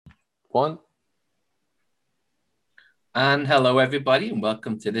One. And hello, everybody, and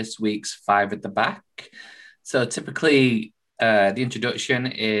welcome to this week's Five at the Back. So, typically, the introduction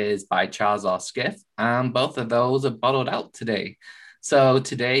is by Charles or Skiff, and both of those are bottled out today. So,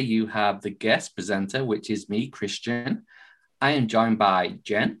 today you have the guest presenter, which is me, Christian. I am joined by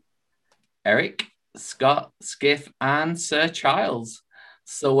Jen, Eric, Scott, Skiff, and Sir Charles.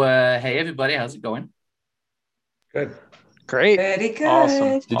 So, hey, everybody, how's it going? Good. Great. Very good.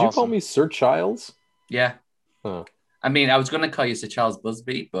 Awesome. Did you call me Sir Childs? Yeah. Oh. I mean, I was going to call you Sir Charles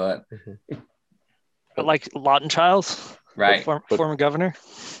Busby, but But like Lawton Childs, right. Former governor.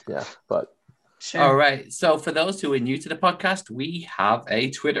 Yeah, but Sure. All right. So for those who are new to the podcast, we have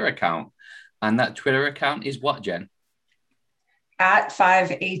a Twitter account. And that Twitter account is what, Jen? At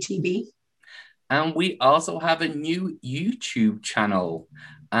 5ATB. And we also have a new YouTube channel.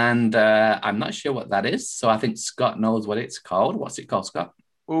 And I'm not sure what that is. So I think Scott knows what it's called. What's it called, Scott?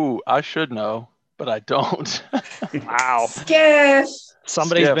 Ooh, I should know, but I don't. Wow. Skiff.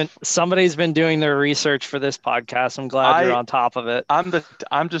 Somebody's been doing their research for this podcast. I'm glad you're on top of it. I'm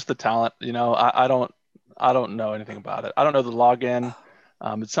just the talent, I don't know anything about it. I don't know the login.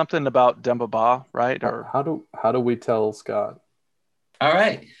 It's something about Demba Ba, right? Or how do we tell Scott? All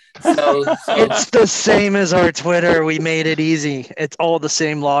right. So It's the same as our Twitter. We made it easy. It's all the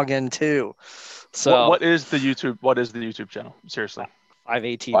same login too. So what is the YouTube channel? Seriously.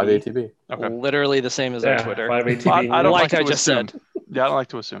 5ATB. 5ATB. Okay. Literally the same as our Twitter. 5ATB. I don't like to I just assume. said. Yeah, I don't like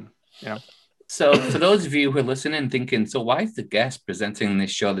to assume. So for those of you who are listening thinking, so why is the guest presenting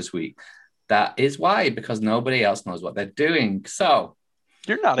this show this week? That is why, because nobody else knows what they're doing. So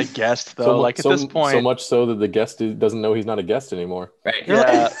You're not a guest though. At this point, so much so that the guest doesn't know he's not a guest anymore. right.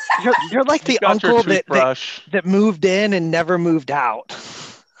 You're like the uncle that moved in and never moved out.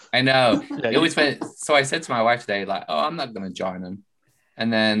 I know. Yeah, It always went, so I said to my wife today, like, oh, I'm not going to join them.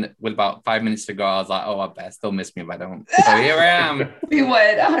 And then with about 5 minutes to go, I was like, oh, I bet they'll miss me if I don't. So here I am. We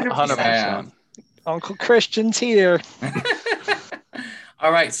would, 100%. 100%. Uncle Christian's here.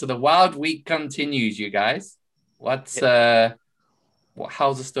 All right. So the wild week continues, you guys. How's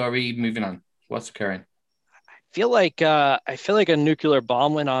the story moving on? What's occurring? I feel like a nuclear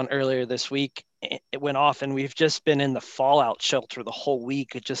bomb went on earlier this week. It went off, and we've just been in the fallout shelter the whole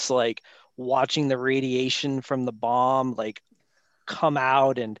week, just like watching the radiation from the bomb like come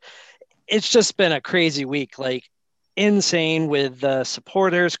out, and it's just been a crazy week, like insane, with the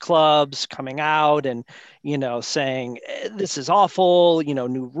supporters clubs coming out and saying this is awful,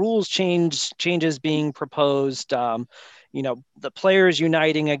 new rules changes being proposed, the players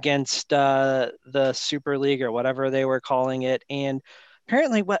uniting against the Super League or whatever they were calling it. And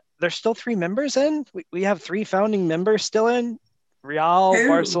apparently there's still 3 members in. We have 3 founding members still in: Real, Who?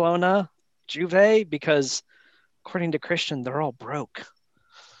 Barcelona, Juve, because according to Christian, they're all broke.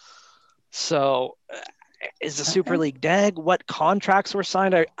 So is the Super League dead? What contracts were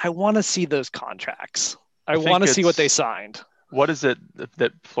signed? I want to see those contracts. I want to see what they signed. What is it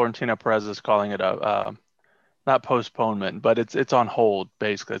that Florentino Perez is calling it? Not postponement, but it's on hold.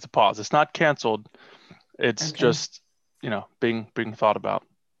 Basically, it's a pause. It's not canceled. It's just being thought about.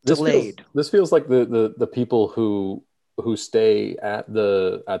 Delayed. This feels like the people who stay at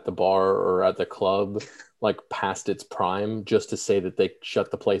the bar or at the club like past its prime just to say that they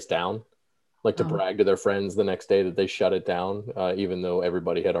shut the place down, like to brag to their friends the next day that they shut it down, even though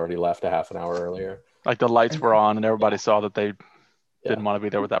everybody had already left a half an hour earlier. Like the lights were on and everybody saw that they didn't want to be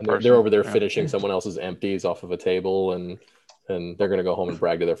there with that person. They're over there finishing someone else's empties off of a table, and they're gonna go home and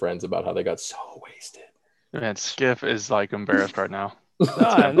brag to their friends about how they got so wasted. Man, Skiff is like embarrassed right now.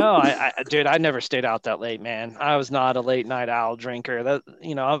 No, dude, I never stayed out that late, man. I was not a late night owl drinker. That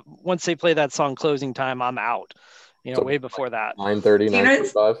once they play that song "Closing Time," I'm out. So way before that. 9:30,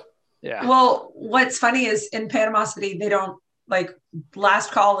 9:45. Yeah. Well, what's funny is in Panama City, they don't like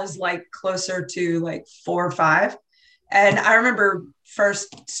last call is like closer to like 4 or 5. And I remember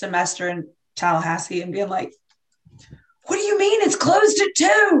first semester in Tallahassee and being like, what do you mean it's closed at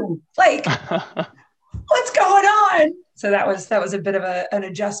 2? Like, what's going on? So that was a bit of an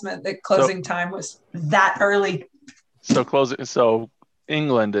adjustment that closing time was that early. So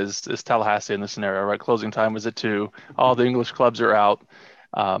England is Tallahassee in this scenario, right? Closing time was at 2. All the English clubs are out.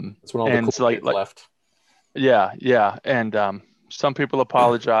 That's when all the cool kids left. Yeah. And some people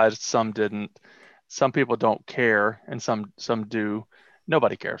apologized, some didn't. Some people don't care, and some do.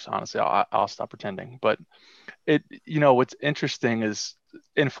 Nobody cares, honestly. I'll stop pretending. But what's interesting is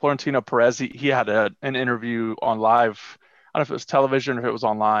in Florentino Perez, he had an interview on live. I don't know if it was television or if it was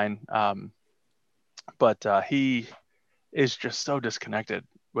online. But he is just so disconnected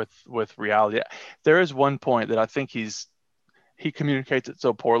with reality. There is one point that I think he's he communicates it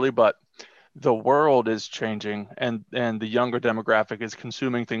so poorly, but the world is changing and the younger demographic is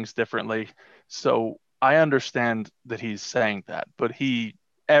consuming things differently. So I understand that he's saying that, but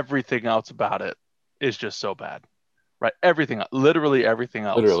everything else about it is just so bad, right? Literally everything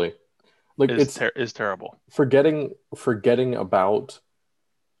else Literally, like is terrible. Forgetting about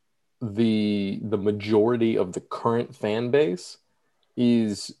the majority of the current fan base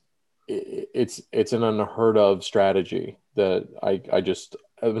it's an unheard of strategy that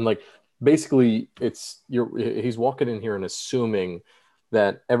I've been like, basically he's walking in here and assuming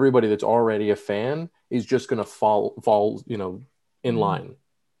that everybody that's already a fan is just going to fall in line.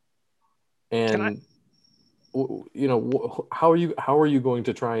 And how are you going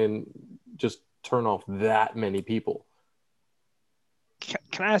to try and just turn off that many people?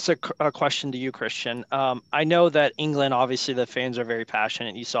 Can I ask a question to you, Christian? I know that England, obviously, the fans are very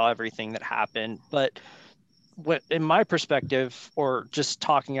passionate. You saw everything that happened, but in my perspective, or just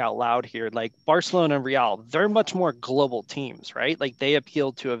talking out loud here, like Barcelona and Real, they're much more global teams, right? Like they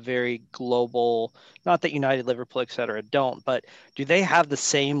appeal to a very global, not that United, Liverpool, et cetera, don't, but do they have the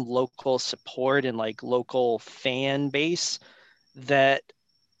same local support and like local fan base that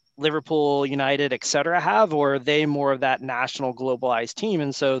Liverpool, United, et cetera, have, or are they more of that national globalized team?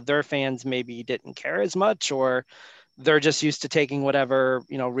 And so their fans maybe didn't care as much, or they're just used to taking whatever,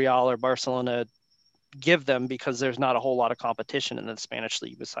 Real or Barcelona give them because there's not a whole lot of competition in the Spanish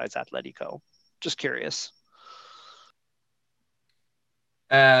league besides Atletico. Just curious.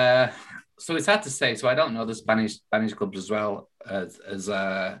 So it's hard to say. So I don't know the Spanish clubs as well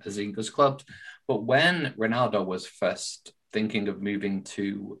as English clubs. But when Ronaldo was first thinking of moving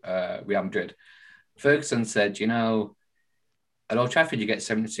to Real Madrid, Ferguson said, at Old Trafford you get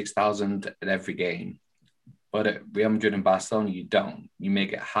 76,000 at every game, but at Real Madrid and Barcelona you don't. You may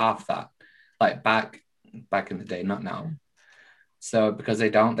get half that, like back in the day, not now. So because they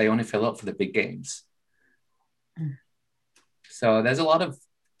only fill up for the big games. So there's a lot of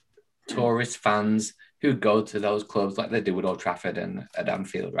tourist fans who go to those clubs like they do with Old Trafford and at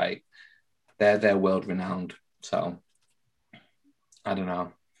Anfield, right? They're world renowned. So I don't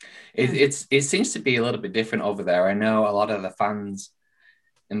know. It seems to be a little bit different over there. I know a lot of the fans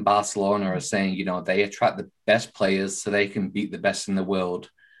in Barcelona are saying, they attract the best players so they can beat the best in the world,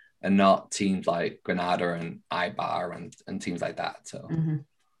 and not teams like Granada and Eibar and teams like that. So. Mm-hmm.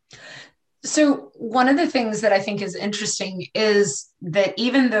 So one of the things that I think is interesting is that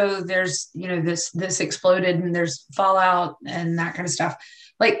even though there's, this exploded and there's fallout and that kind of stuff,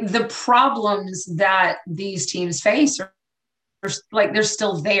 like the problems that these teams face are like, they're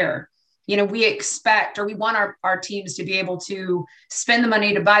still there. We expect, or we want our teams to be able to spend the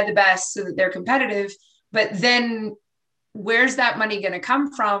money to buy the best so that they're competitive, but then where's that money going to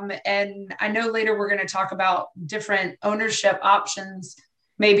come from? And I know later we're going to talk about different ownership options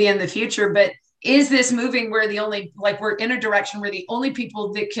maybe in the future, but is this moving where we're in a direction where the only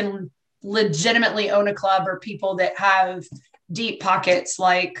people that can legitimately own a club are people that have deep pockets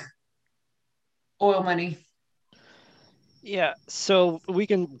like oil money? Yeah, so we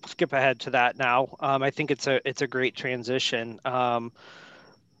can skip ahead to that now. I think it's a great transition.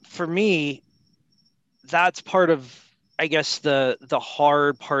 For me, that's part of, I guess, the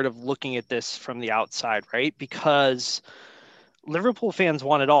hard part of looking at this from the outside, right? Because Liverpool fans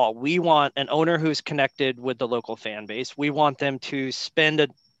want it all. We want an owner who's connected with the local fan base. We want them to spend a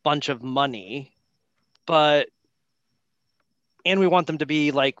bunch of money, and we want them to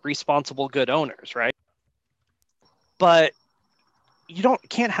be like responsible, good owners, right? But you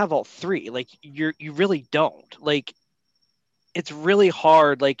can't have all three. Like you really don't. Like it's really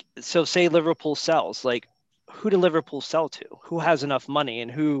hard. Like, so say Liverpool sells, like who do Liverpool sell to? Who has enough money,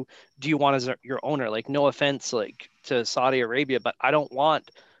 and who do you want as your owner? Like, no offense, like to Saudi Arabia, but I don't want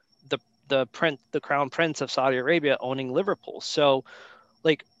the crown prince of Saudi Arabia owning Liverpool. So,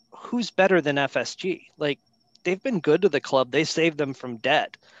 like, who's better than FSG? Like, they've been good to the club. They saved them from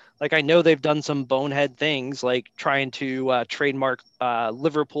debt. Like, I know they've done some bonehead things, like trying to trademark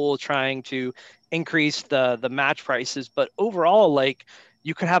Liverpool, trying to increase the match prices. But overall, like,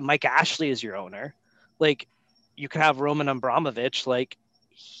 you could have Mike Ashley as your owner. Like, you could have Roman Abramovich. Like,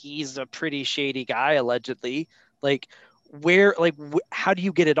 he's a pretty shady guy, allegedly. Like, how do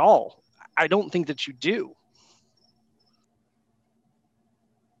you get it all? I don't think that you do.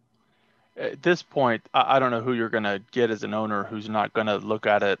 At this point, I don't know who you're going to get as an owner who's not going to look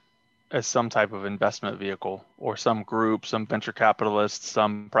at it as some type of investment vehicle, or some group, some venture capitalist,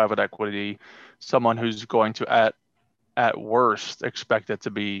 some private equity, someone who's going to at worst expect it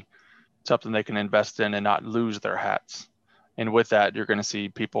to be something they can invest in and not lose their hats. And with that, you're going to see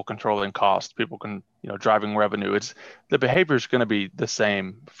people controlling cost, people driving revenue. The behavior is going to be the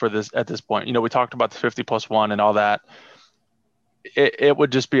same for this at this point. We talked about the 50+1 and all that. It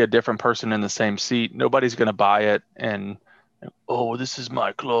would just be a different person in the same seat. Nobody's going to buy it and, oh, this is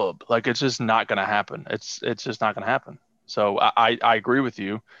my club. Like, it's just not going to happen. It's just not going to happen. So I agree with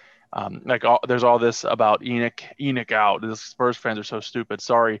you. There's all this about Enoch out. The Spurs fans are so stupid.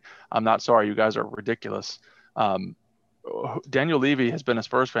 Sorry, I'm not sorry. You guys are ridiculous. Daniel Levy has been a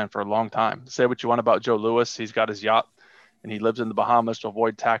Spurs fan for a long time. Say what you want about Joe Louis. He's got his yacht and he lives in the Bahamas to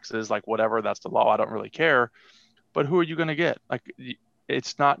avoid taxes, like whatever. That's the law. I don't really care. But who are you going to get? Like,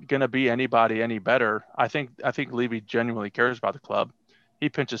 it's not going to be anybody any better. I think Levy genuinely cares about the club. He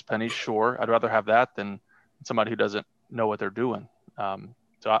pinches pennies, sure. I'd rather have that than somebody who doesn't know what they're doing.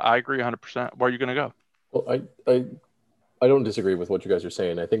 So I agree 100%. Where are you going to go? Well, I don't disagree with what you guys are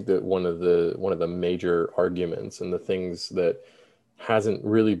saying. I think that one of the major arguments and the things that hasn't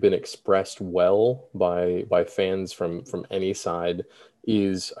really been expressed well by fans from any side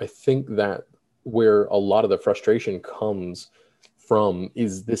is, I think that where a lot of the frustration comes from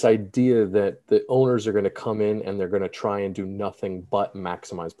is this idea that the owners are going to come in and they're going to try and do nothing but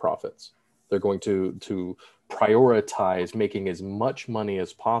maximize profits. They're going to prioritize making as much money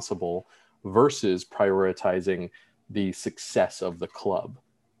as possible versus prioritizing the success of the club.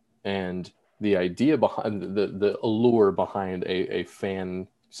 And the idea behind the allure behind a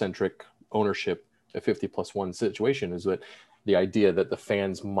fan-centric ownership, a 50+1 situation, is that the idea that the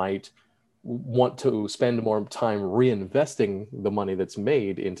fans might want to spend more time reinvesting the money that's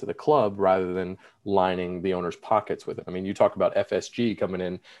made into the club rather than lining the owner's pockets with it. I mean, you talk about FSG coming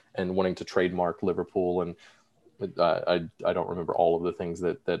in and wanting to trademark Liverpool, and I don't remember all of the things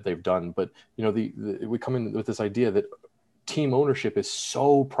that they've done, but we come in with this idea that team ownership is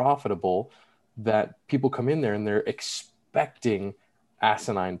so profitable that people come in there and they're expecting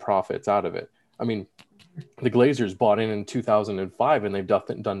asinine profits out of it. I mean, the Glazers bought in 2005 and they've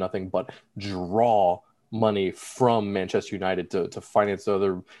done nothing but draw money from Manchester United to finance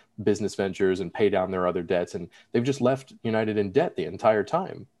other business ventures and pay down their other debts, and they've just left United in debt the entire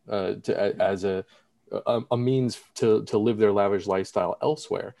time as a means to live their lavish lifestyle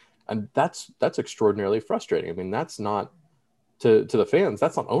elsewhere. And that's extraordinarily frustrating. I mean, that's not to the fans,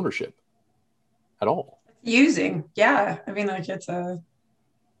 that's not ownership at all. Using. Yeah. I mean, like,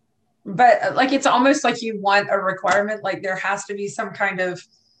 but like, it's almost like you want a requirement. Like, there has to be some kind of,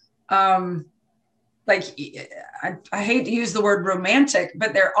 like, I hate to use the word romantic,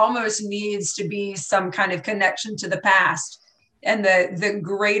 but there almost needs to be some kind of connection to the past and the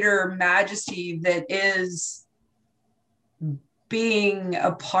greater majesty that is being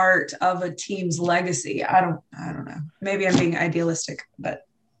a part of a team's legacy. I don't know. Maybe I'm being idealistic, but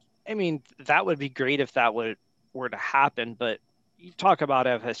I mean, that would be great if that were to happen. But you talk about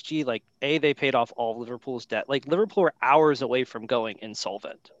FSG, like, they paid off all of Liverpool's debt. Like, Liverpool are hours away from going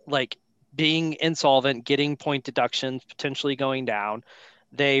insolvent. Like, being insolvent, getting point deductions, potentially going down.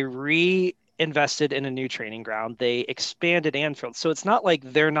 They reinvested in a new training ground. They expanded Anfield. So it's not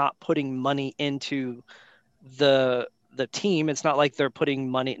like they're not putting money into the team. It's not like they're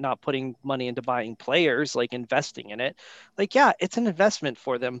not putting money into buying players, like investing in it. Like, yeah, it's an investment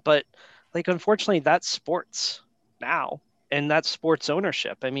for them, but like, unfortunately, that's sports now, and that's sports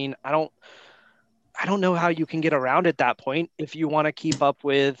ownership. I mean, I don't know how you can get around at that point if you want to keep up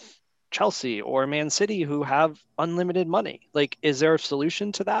with Chelsea or Man City, who have unlimited money. Like, is there a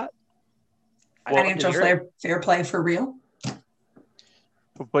solution to that? Financial fair play for real?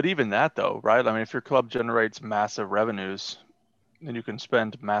 But even that, though, right? I mean, if your club generates massive revenues, then you can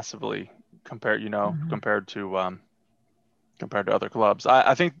spend massively compared to other clubs.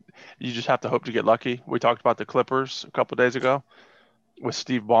 I think you just have to hope to get lucky. We talked about the Clippers a couple of days ago with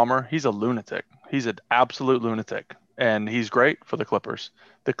Steve Ballmer. He's a lunatic. He's an absolute lunatic, and he's great for the Clippers.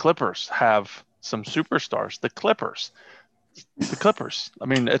 The Clippers have some superstars. The Clippers. I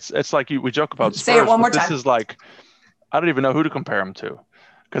mean, it's like we joke about Spurs. Say it one more time. This is like, I don't even know who to compare them to,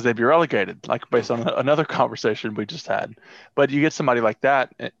 because they'd be relegated, like, based on another conversation we just had. But you get somebody like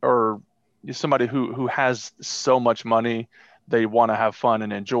that, or somebody who has so much money, they want to have fun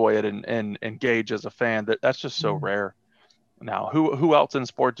and enjoy it and engage as a fan. That's just so rare now. Who else in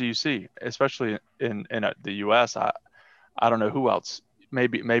sport do you see, especially in the U.S.? I don't know who else.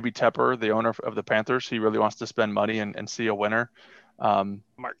 Maybe Tepper, the owner of the Panthers. He really wants to spend money and see a winner.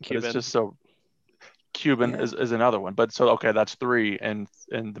 Mark Cuban. It's just so. Cuban is another one, but so, okay, that's three in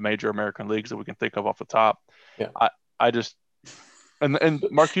the major American leagues that we can think of off the top. Yeah. I just and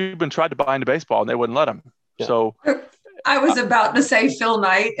Mark Cuban tried to buy into baseball and they wouldn't let him. Yeah. So I was about to say Phil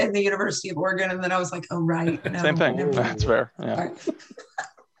Knight and the University of Oregon, and then I was like, oh, right. No, Same thing. never mind. That's fair. Yeah. All right.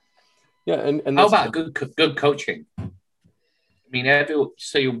 Yeah, and How that's, about good coaching? I mean,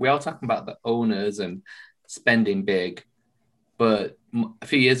 we're all talking about the owners and spending big, but a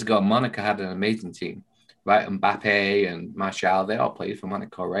few years ago, Monaco had an amazing team, right? Mbappe and Martial, they all played for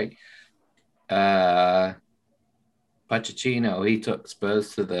Monaco, right? Pochettino, he took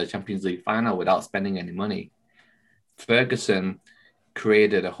Spurs to the Champions League final without spending any money. Ferguson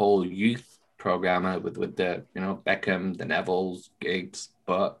created a whole youth program with the Beckham, the Nevilles, Giggs,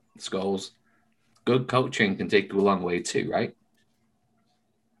 Butt, Scholes. Good coaching can take you a long way too, right?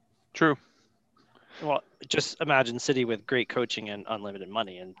 True. Well, just imagine City with great coaching and unlimited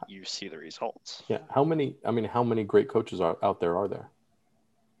money, and you see the results. yeah. How many great coaches are out there? Are there?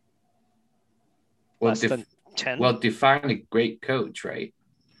 Well, Less than 10. Well, define a great coach, right?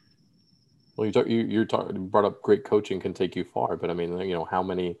 Well, you brought up great coaching can take you far, but I mean, how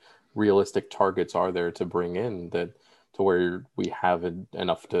many realistic targets are there to bring in that to where we have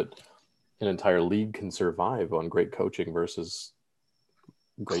enough to an entire league can survive on great coaching versus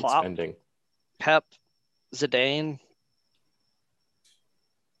great Klopp, spending? Pep, Zidane,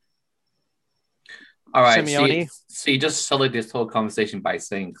 All right. Simeone. So you just sullied this whole conversation by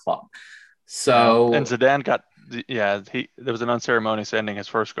saying Klopp. So and Zidane got there was an unceremonious ending his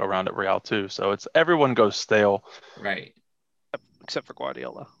first go around at Real too. So it's everyone goes stale. right. except for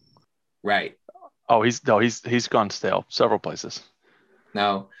Guardiola. Right. Oh, he's gone stale several places.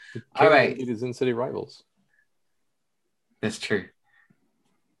 No. All right. It is in city rivals. That's true.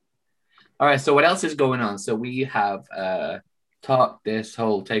 All right. So what else is going on? So we have talked this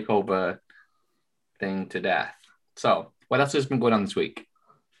whole takeover thing to death. So what else has been going on this week?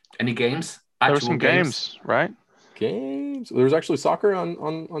 Any games? There were some games, right? Games. There was actually soccer on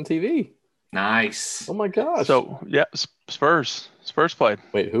TV. Nice. Oh my gosh. So yeah, Spurs played.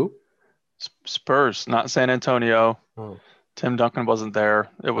 Wait, who? Spurs, not San Antonio. Oh. Tim Duncan wasn't there.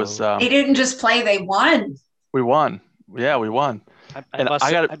 It was. They didn't just play; they won. We won. Yeah, we won. I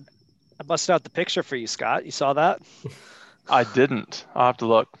busted out the picture for you, Scott. You saw that? I didn't. I'll have to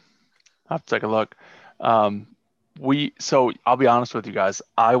look. I'll have to take a look. So I'll be honest with you guys.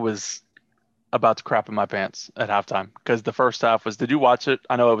 I was about to crap in my pants at halftime because the first half was. Did you watch it?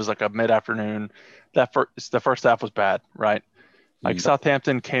 I know it was like a mid-afternoon. The first half was bad, right? Like Yep.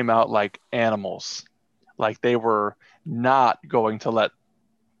 Southampton came out like animals. Like they were not going to let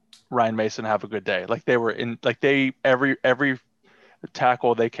Ryan Mason have a good day. Like they were in. Like they every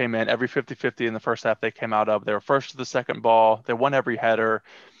tackle they came in, every 50-50 in the first half they came out of. They were first to the second ball. They won every header.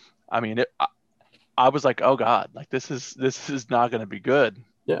 I mean, I was like, oh God, like this is not going to be good.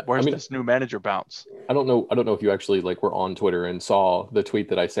 Yeah. Where's this new manager bounce? I don't know if you actually were on Twitter and saw the tweet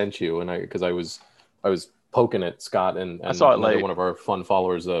that I sent you, and because I was poking at Scott and I saw it another late. one of our fun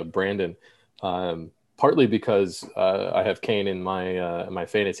followers, Brandon. Partly because I have Kane in my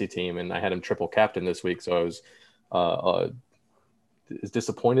fantasy team, and I had him triple captain this week, so I was is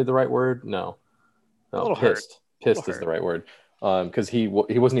disappointed the right word? No, pissed. Pissed is the right word. Because he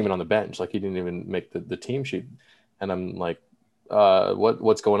wasn't even on the bench, like he didn't even make the team sheet, and I'm like,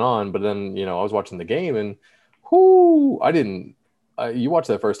 what's going on? But then I was watching the game, and I didn't. You watch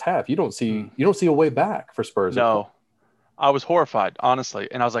that first half, you don't see a way back for Spurs. No, I was horrified, honestly,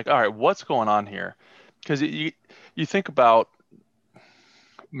 and I was like, all right, what's going on here? Because you think about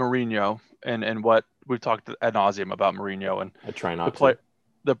Mourinho and what we've talked ad nauseum about Mourinho, and I try not to.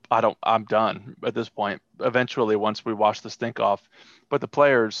 I'm done at this point. Eventually, once we wash the stink off, but the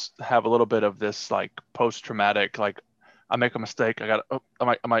players have a little bit of this like post-traumatic, like I make a mistake, I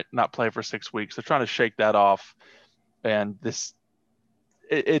might not play for 6 weeks. They're trying to shake that off, and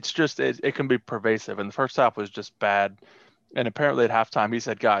it can be pervasive. And the first half was just bad. And apparently at halftime, he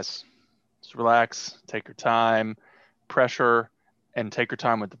said, guys, just relax, take your time, pressure, and take your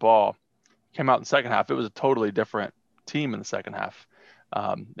time with the ball. Came out in the second half. It was a totally different team in the second half.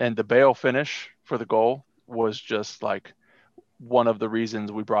 And the Bale finish for the goal was just like one of the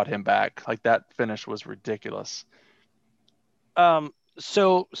reasons we brought him back. Like that finish was ridiculous.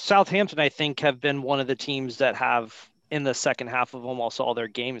 So Southampton, I think, have been one of the teams that have in the second half of almost all their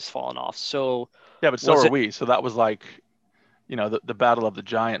games fallen off. So yeah, but so are we. So that was like, the battle of the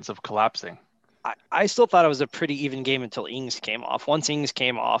giants of collapsing. I still thought it was a pretty even game until Ings came off. Once Ings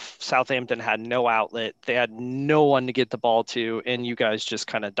came off, Southampton had no outlet. They had no one to get the ball to, and you guys just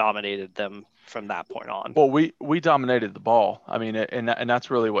kind of dominated them from that point on. Well, we dominated the ball. I mean, and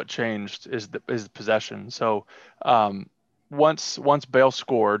that's really what changed is the possession. So once Bale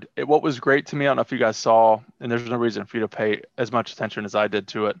scored, what was great to me, I don't know if you guys saw, and there's no reason for you to pay as much attention as I did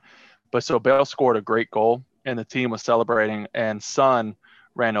to it, but so Bale scored a great goal, and the team was celebrating, and Son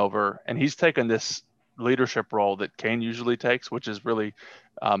ran over, and he's taken this leadership role that Kane usually takes, which is really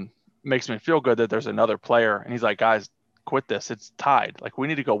makes me feel good that there's another player. And he's like, guys, quit this. It's tied. Like, we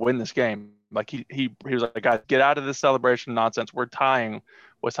need to go win this game. Like he was like, guys, get out of this celebration nonsense. We're tying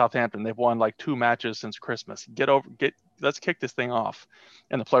with Southampton. They've won like 2 matches since Christmas. Let's kick this thing off.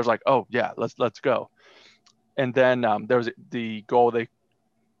 And the player's like, oh yeah, let's go. And then there was the goal they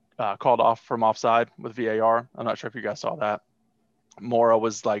called off from offside with VAR. I'm not sure if you guys saw that. Mora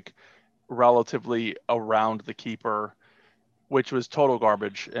was like relatively around the keeper, which was total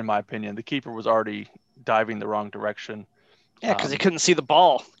garbage in my opinion. The keeper was already diving the wrong direction. Yeah, because he couldn't see the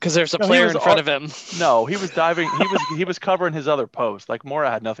ball because there's a player in front of him. No, he was diving. He was covering his other post. Like, Mora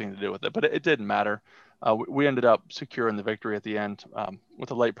had nothing to do with it, but it didn't matter. We ended up securing the victory at the end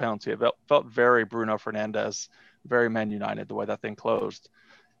with a late penalty. It felt very Bruno Fernandes, very Man United, the way that thing closed.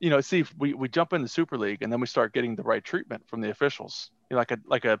 Steve, we jump in the Super League and then we start getting the right treatment from the officials. Like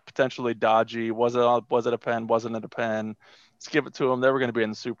a potentially dodgy, was it a pen? Wasn't it a pen? Let's give it to them. They were going to be in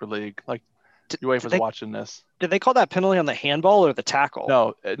the Super League. Like, UEFA's watching this. Did they call that penalty on the handball or the tackle?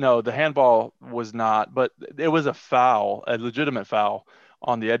 No, the handball was not, but it was a foul, a legitimate foul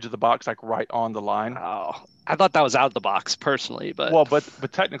on the edge of the box, like right on the line. Oh, I thought that was out of the box personally, but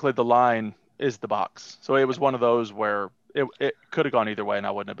but technically the line is the box, so it was one of those where it could have gone either way, and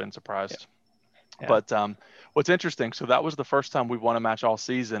I wouldn't have been surprised. Yeah. But what's interesting, so that was the first time we won a match all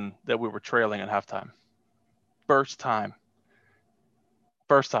season that we were trailing at halftime. First time.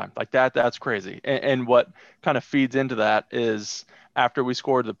 Like that's crazy. And what kind of feeds into that is after we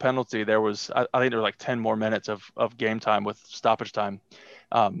scored the penalty, there was, I think there were like 10 more minutes of game time with stoppage time.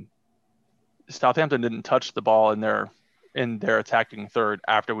 Southampton didn't touch the ball in their attacking third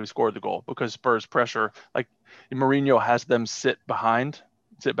after we scored the goal because Spurs pressure, like Mourinho has them sit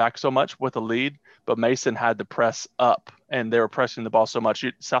back so much with a lead, but Mason had to press up and they were pressing the ball so much.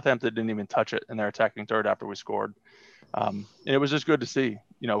 Southampton didn't even touch it in their attacking third after we scored. And it was just good to see,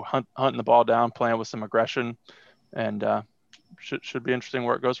 hunting the ball down, playing with some aggression, and should be interesting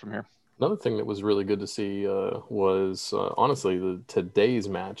where it goes from here. Another thing that was really good to see was honestly today's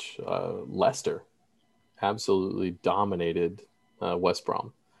match. Leicester absolutely dominated West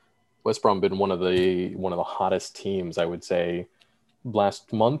Brom. West Brom been one of the hottest teams, I would say,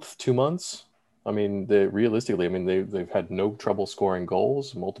 last month, 2 months. I mean, they've had no trouble scoring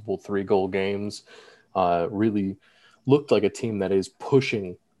goals, multiple 3-goal games. Really looked like a team that is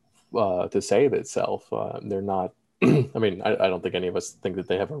pushing to save itself. They're not. I mean, I don't think any of us think that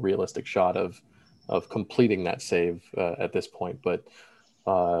they have a realistic shot of completing that save at this point. But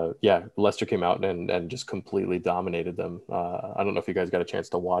Leicester came out and just completely dominated them. I don't know if you guys got a chance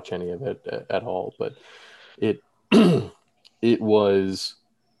to watch any of it at all, but it it was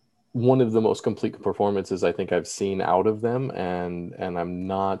one of the most complete performances I think I've seen out of them, and I'm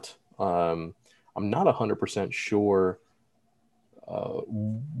not 100% sure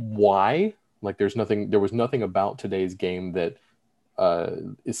why. Like, there was nothing about today's game that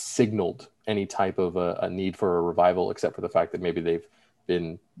is signaled any type of a need for a revival, except for the fact that maybe they've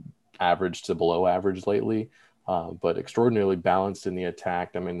been average to below average lately, but extraordinarily balanced in the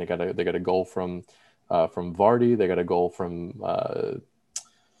attack. I mean, they got a goal from Vardy. They got a goal from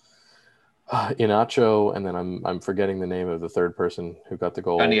Iheanacho, and then I'm forgetting the name of the third person who got the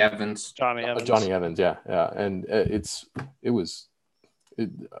goal. Johnny Evans. Johnny Evans, yeah. And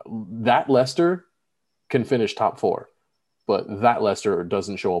that Leicester can finish top 4, but that Leicester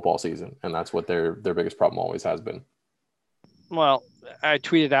doesn't show up all season, and that's what their biggest problem always has been. Well, I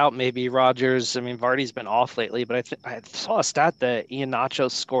tweeted out maybe Rodgers. I mean, Vardy's been off lately, but I saw a stat that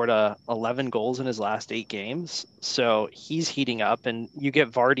Iheanacho scored 11 goals in his last 8 games. So he's heating up, and you get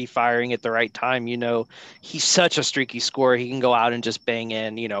Vardy firing at the right time. He's such a streaky scorer. He can go out and just bang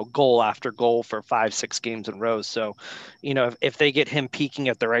in, goal after goal for 5-6 games in rows. So, if they get him peaking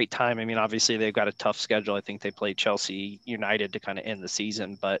at the right time, I mean, obviously they've got a tough schedule. I think they play Chelsea United to kind of end the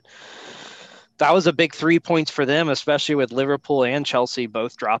season, but that was a big 3 points for them, especially with Liverpool and Chelsea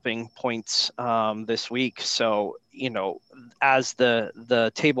both dropping points this week. So, as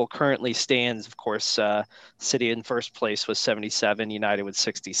the table currently stands, of course, City in first place with 77, United with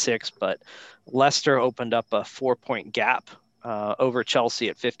 66, but Leicester opened up a 4-point gap over Chelsea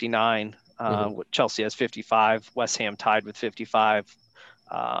at 59. Chelsea has 55, West Ham tied with 55.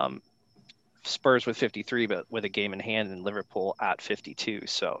 Spurs with 53, but with a game in hand, and Liverpool at 52,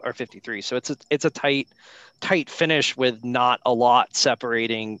 or 53. So it's a tight finish with not a lot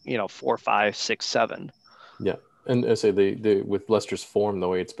separating, 4, 5, 6, 7. Yeah. And I say the with Leicester's form the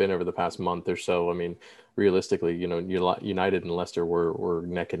way it's been over the past month or so, I mean, realistically, United and Leicester were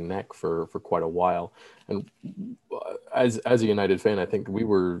neck and neck for quite a while. And as a United fan, I think we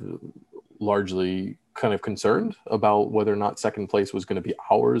were largely kind of concerned about whether or not second place was going to be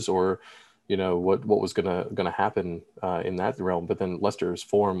ours, or what was going to happen in that realm. But then Leicester's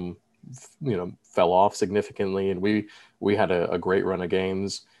form fell off significantly, and we had a great run of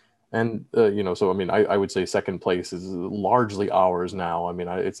games. And, so, I mean, I would say second place is largely ours now. I mean,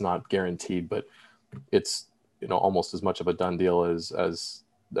 it's not guaranteed, but it's, almost as much of a done deal as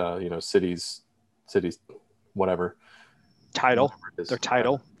City's whatever. Title. Whatever it is. Their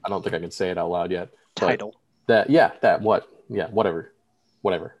title. I don't think I can say it out loud yet. Title.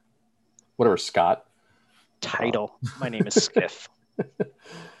 Whatever, Scott. Title. My name is Skiff.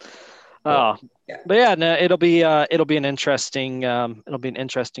 Oh, but yeah, no, it'll be an interesting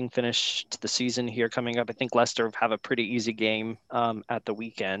finish to the season here coming up. I think Leicester have a pretty easy game at the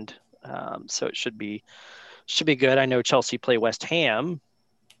weekend, so it should be good. I know Chelsea play West Ham,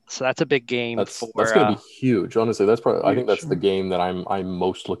 so that's a big game. That's going to be huge. Honestly, that's probably I think that's the game that I'm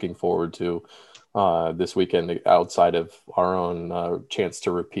most looking forward to this weekend, outside of our own chance to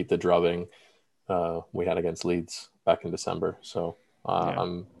repeat the drubbing we had against Leeds back in December. So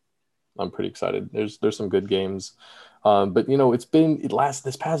I'm pretty excited. There's some good games, but it's been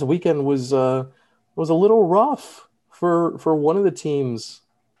this past weekend was a little rough for one of the teams,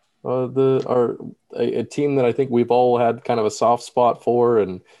 a team that I think we've all had kind of a soft spot for,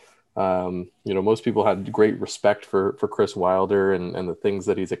 and most people had great respect for Chris Wilder and the things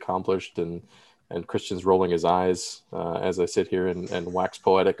that he's accomplished, and Christian's rolling his eyes as I sit here and wax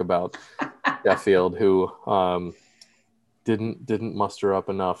poetic about Sheffield, who didn't muster up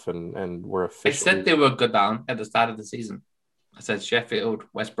enough and were officially. I said they would go down at the start of the season. I said Sheffield,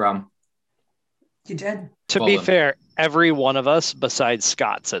 West Brom. You did. To be fair, every one of us besides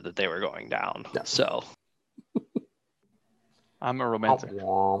Scott said that they were going down. Yeah. So I'm a romantic.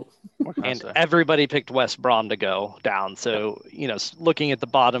 And everybody picked West Brom to go down. So, looking at the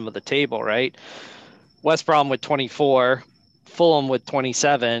bottom of the table, right? West Brom with 24, Fulham with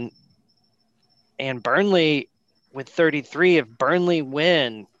 27, and Burnley with 33. If Burnley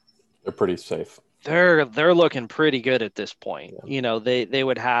win, they're pretty safe. They're looking pretty good at this point. Yeah. They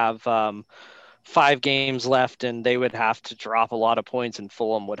would have 5 games left, and they would have to drop a lot of points, and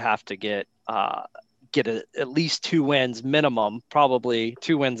Fulham would have to get at least 2 wins minimum, probably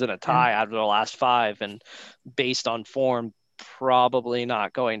 2 wins and a tie out of the last 5. And based on form, probably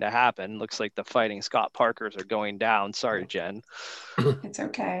not going to happen. Looks like the Fighting Scott Parkers are going down. Sorry, Jen. It's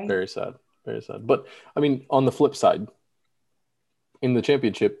okay. Very sad. Very sad. But I mean, on the flip side, in the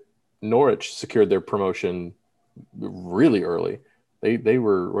championship, Norwich secured their promotion really early. They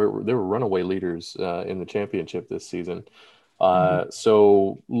were runaway leaders in the championship this season.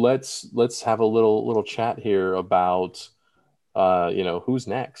 So let's have a little chat here about who's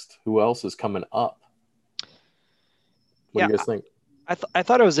next, who else is coming up. What do you guys think? I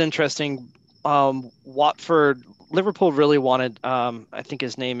thought it was interesting. Watford, Liverpool really wanted, I think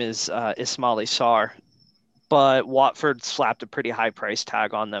his name is Ismail Sarr, but Watford slapped a pretty high price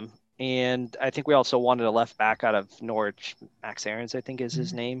tag on them. And I think we also wanted a left back out of Norwich. Max Aarons, I think is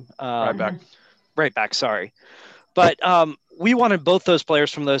his name. Right back, sorry. But we wanted both those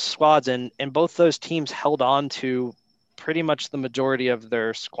players from those squads, and both those teams held on to pretty much the majority of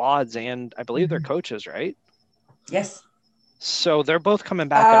their squads and I believe their coaches, right? Yes. So they're both coming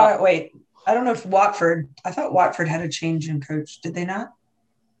back up. Wait, I don't know if I thought Watford had a change in coach. Did they not?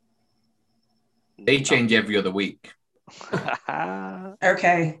 They change every other week.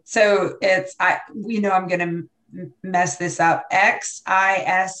 Okay. So I'm going to mess this up.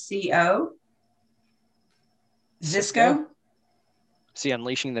 Xisco. Zisco? Is he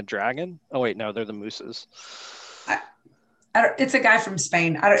unleashing the dragon? Oh, wait, no, they're the Mooses. It's a guy from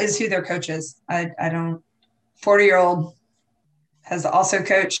Spain. Is who their coach is. I don't. 40-year-old has also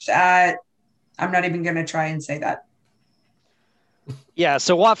coached at. I'm not even going to try and say that. Yeah,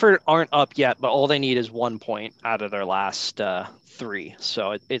 so Watford aren't up yet, but all they need is 1 point out of their last 3.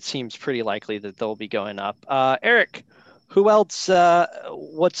 So it seems pretty likely that they'll be going up. Eric, who else?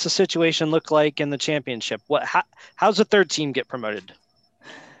 What's the situation look like in the championship? How's the third team get promoted?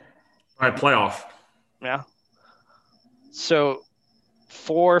 All right, playoff. Yeah. So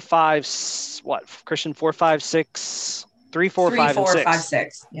 4, 5, what? Christian 4, 5, 6, 3, 4, 3, 5, 4, and 6. 5,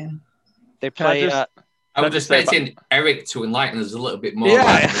 6. Yeah. They play. I was expecting Eric to enlighten us a little bit more.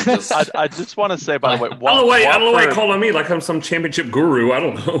 Yeah, I just want to say, by the way, I don't know why you're calling me like I'm some championship guru. I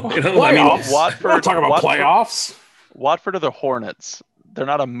don't know. Watford. Talking about playoffs. Watford are the Hornets. they're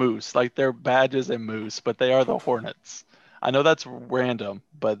not a moose. Like their badge is a moose, but they are the Hornets. I know that's random,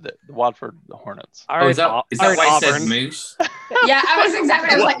 but the Watford, the Hornets. All Oh, right, is that all why right, you said Auburn. moose? Yeah, I was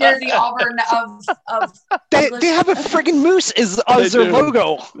like, they're the Auburn of They have a friggin' moose as They their do.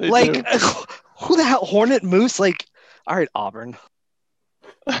 logo. They Like, do. who the hell? Hornet moose? Like, all right, Auburn.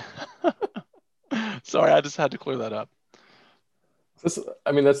 Sorry, I just had to clear that up. That's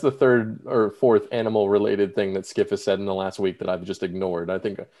the third or fourth animal-related thing that Skiff has said in the last week that I've just ignored.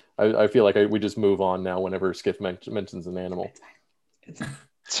 I feel like we just move on now whenever Skiff mentions an animal. It's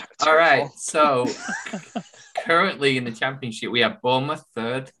All right. hurtful. So currently in the championship, we have Bournemouth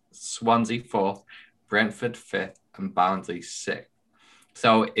third, Swansea fourth, Brentford fifth, and Barnsley sixth.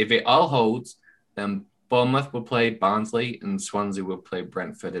 So if it all holds, then Bournemouth will play Barnsley and Swansea will play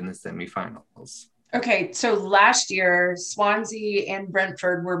Brentford in the semi-finals. Okay, so last year Swansea and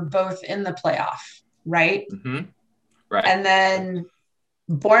Brentford were both in the playoff, right? Mm-hmm. Right. And then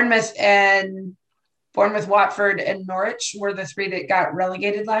Bournemouth, Watford, and Norwich were the three that got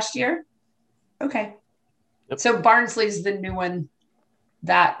relegated last year. Okay. Yep. So Barnsley's the new one.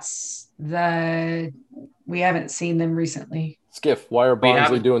 We haven't seen them recently. Skiff, why are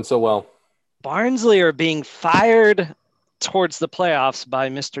Barnsley doing so well? Barnsley are being fired towards the playoffs by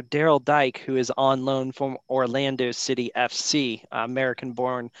Mr. Daryl Dyke, who is on loan from Orlando City FC,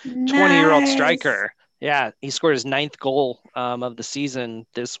 American-born 20-year-old striker. Yeah, he scored his 9th goal of the season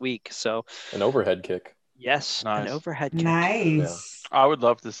this week. So an overhead kick. Yes, nice. An overhead kick. Nice. Yeah. I would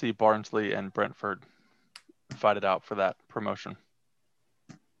love to see Barnsley and Brentford fight it out for that promotion.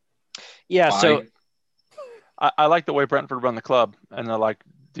 Yeah, so I like the way Brentford run the club, and I like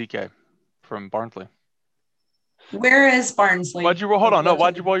DK from Barnsley. Where is Barnsley? Why'd you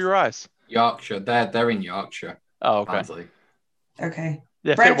roll your eyes? Yorkshire. They're in Yorkshire. Oh, okay. Barnsley. Okay.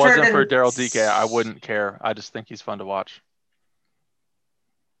 Yeah, if it wasn't for Daryl DK, I wouldn't care. I just think he's fun to watch.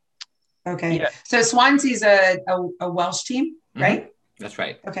 Okay. Yeah. So Swansea's a Welsh team, right? Mm-hmm. That's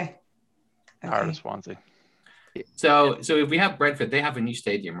right. Okay. Tired of Swansea. So if we have Brentford, they have a new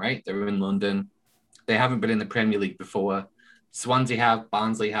stadium, right? They're in London. They haven't been in the Premier League before. Swansea have,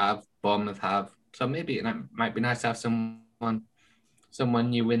 Barnsley have, Bournemouth have. So maybe it might be nice to have someone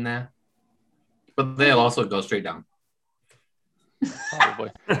new in there. But they'll also go straight down.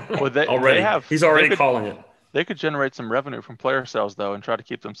 Probably. Well, he's already calling it. They could generate some revenue from player sales, though, and try to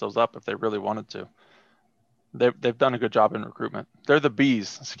keep themselves up if they really wanted to. They've done a good job in recruitment. They're the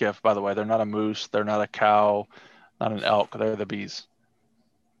bees, Skiff, by the way. They're not a moose. They're not a cow, not an elk. They're the bees.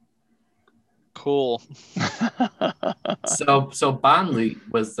 Cool. So Burnley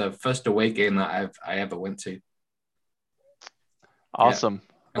was the first away game that I ever went to. Awesome.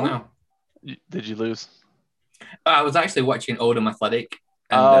 Yeah. I know. Did you lose? I was actually watching Oldham Athletic.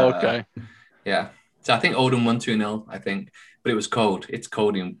 And, okay. Yeah. So I think Oldham won 2-0, I think. But it was cold. It's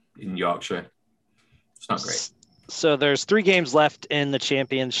cold in Yorkshire. It's not great. So there's 3 games left in the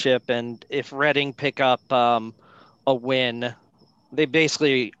championship, and if Reading pick up a win, they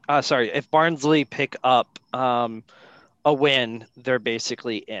basically if Barnsley pick up a win, they're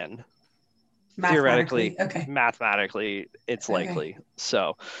basically in. Theoretically, okay. Mathematically, it's likely.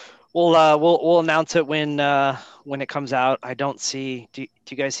 So we'll announce it when it comes out. I don't see. Do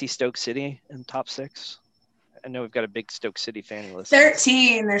you guys see Stoke City in top 6? I know we've got a big Stoke City fan list.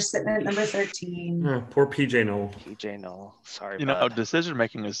 13. They're sitting at number 13. Oh, poor PJ Noel. PJ Noel. Sorry. You know, decision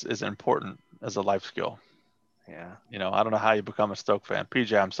making is important as a life skill. Yeah. You know, I don't know how you become a Stoke fan.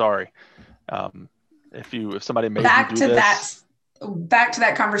 PJ, I'm sorry. If somebody made you do this. Back to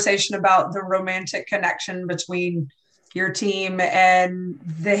that conversation about the romantic connection between your team and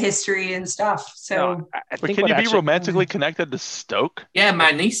the history and stuff. So, no, I think can you be romantically connected to Stoke? Yeah, my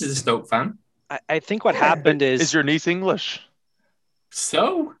niece is a Stoke fan. I think what happened is your niece English?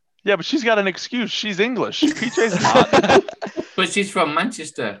 So? Yeah, but she's got an excuse. She's English. PJ's not. But she's from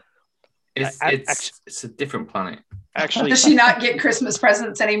Manchester. It's a different planet. Actually, does she not get Christmas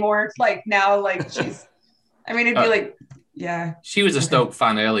presents anymore? Like now, like she's. I mean, it'd be like, yeah. She was a Stoke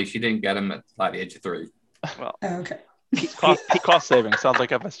fan early. She didn't get them at like the age of 3. Well, okay. Cost saving sounds like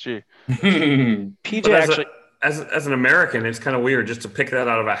FSG. PJ actually. As an American, it's kind of weird just to pick that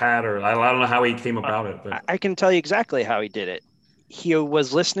out of a hat, or I don't know how he came about it. But I can tell you exactly how he did it. He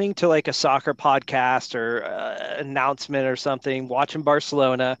was listening to like a soccer podcast or announcement or something, watching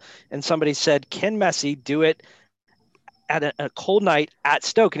Barcelona, and somebody said, "Can Messi do it at a cold night at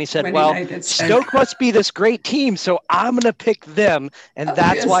Stoke?" And he said, Stoke must be this great team, so I'm going to pick them, and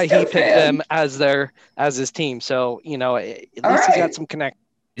that's why he picked them as his team. So he's got some connect.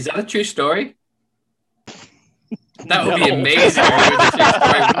 Is that a true story? That would be amazing.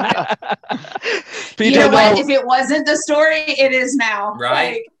 You know what? If it wasn't the story, it is now.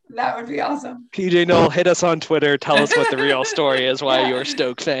 Right. Like, that would be awesome. PJ Knoll, hit us on Twitter. Tell us what the real story is. Why you're a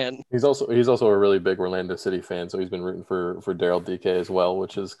Stoke fan. He's also a really big Orlando City fan, so he's been rooting for Daryl DK as well,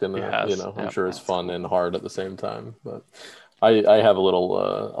 which is gonna I'm sure is fun and hard at the same time. But I have a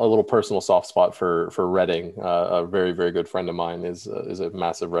little personal soft spot for Reading. A very, very good friend of mine is a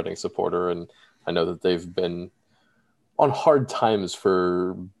massive Reading supporter, and I know that they've been on hard times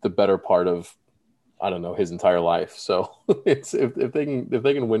for the better part of, I don't know, his entire life. So it's if they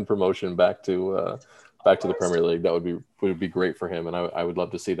can win promotion back to the Premier League, that would be great for him, and I would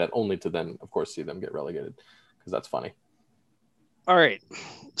love to see that. Only to then, of course, see them get relegated, because that's funny. All right,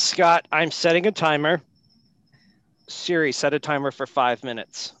 Scott, I'm setting a timer. Siri, set a timer for 5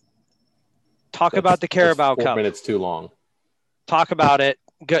 minutes. Talk about the Carabao Cup. 4 minutes too long. Talk about it.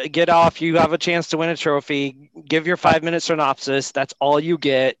 Get off. You have a chance to win a trophy. Give your 5-minute synopsis. That's all you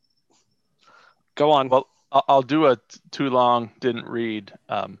get. Go on. Well, I'll do a too long, didn't read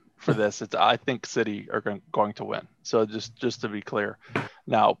for this. I think City are going to win. So just to be clear.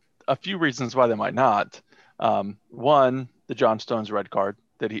 Now, a few reasons why they might not. One, the John Stones red card.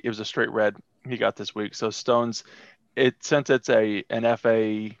 It was a straight red he got this week. So Stones, since it's an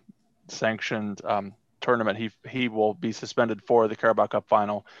FA sanctioned tournament, he will be suspended for the Carabao Cup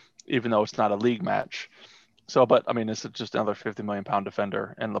final, even though it's not a league match. So, but I mean, it's just another £50 million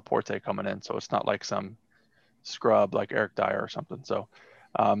defender and Laporte coming in. So it's not like some scrub like Eric Dyer or something. So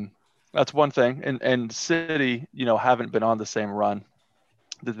that's one thing. And City, haven't been on the same run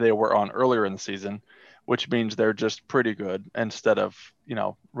that they were on earlier in the season, which means they're just pretty good instead of,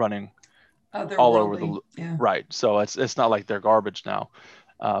 running all over the right. So it's not like they're garbage now.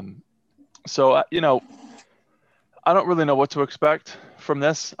 So, I don't really know what to expect from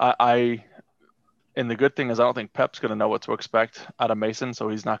this. And the good thing is I don't think Pep's going to know what to expect out of Mason, so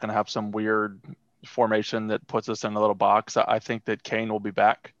he's not going to have some weird formation that puts us in a little box. I think that Kane will be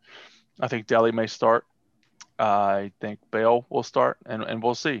back. I think Dele may start. I think Bale will start, and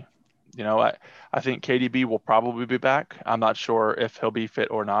we'll see. I think KDB will probably be back. I'm not sure if he'll be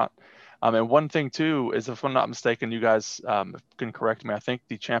fit or not. And one thing, too, is if I'm not mistaken, you guys can correct me, I think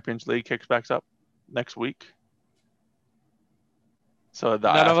the Champions League kicks back up next week. So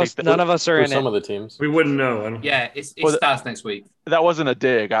none of us are in some of the teams. We wouldn't know. It starts next week. That wasn't a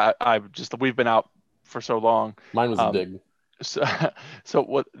dig. We've been out for so long. Mine was a dig. So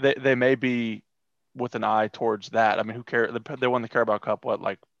what they may be with an eye towards that. I mean, who cares? They won the Carabao Cup,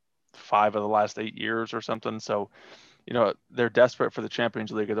 like 5 of the last 8 years or something. So, they're desperate for the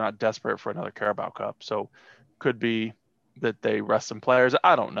Champions League. They're not desperate for another Carabao Cup. So could be that they rest some players.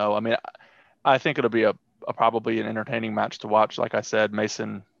 I don't know. I mean, I think it'll be probably an entertaining match to watch. Like I said,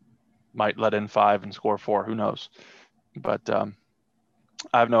 Mason might let in 5 and score 4. Who knows? But I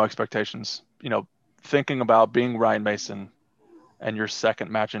have no expectations. Thinking about being Ryan Mason and your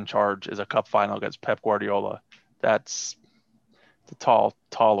second match in charge is a cup final against Pep Guardiola. That's a tall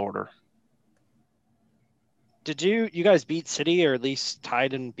order. Did you guys beat City, or at least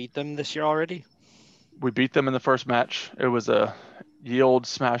tied and beat them this year already? We beat them in the first match. It was a yield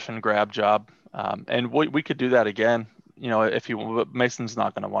smash and grab job. And we could do that again, if Mason's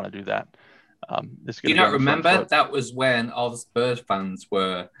not going to want to do that. Do you not remember? That was when all the Spurs fans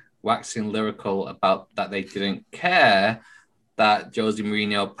were waxing lyrical about that they didn't care that Jose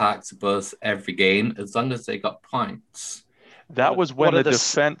Mourinho parked the bus every game as long as they got points. That was when the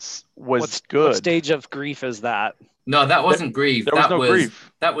defense was good. What stage of grief is that? No, that wasn't grief. There was no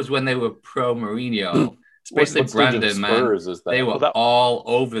grief. That was when they were pro Mourinho. Especially Brandon, man. They were all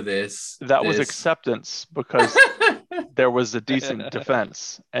over this. That was acceptance because there was a decent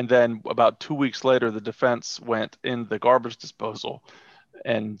defense. And then about 2 weeks later, the defense went in the garbage disposal,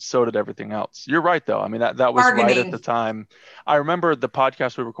 and so did everything else. You're right, though. I mean, that was right at the time. I remember the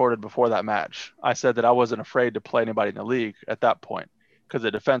podcast we recorded before that match. I said that I wasn't afraid to play anybody in the league at that point because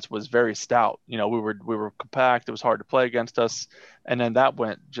the defense was very stout. We were compact. It was hard to play against us. And then that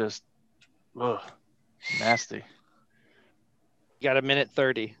went just nasty. You got a minute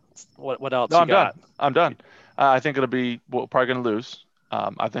 30. What else? No, I'm done. I think it'll be probably going to lose.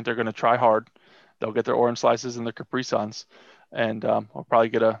 I think they're going to try hard. They'll get their orange slices and their Capri Suns, and we'll probably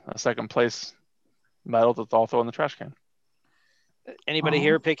get a second place medal that they'll throw in the trash can. Anybody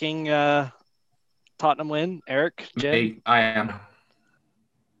here picking Tottenham win? Eric, Jim? I am.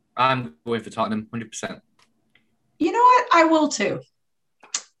 I'm going for Tottenham 100%. You know what? I will too.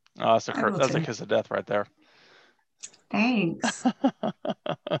 Oh, that's a kiss of death right there. Thanks.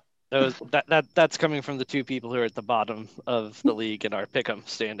 That's coming from the two people who are at the bottom of the league in our pick'em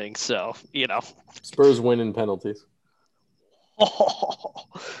standings. So, Spurs win in penalties.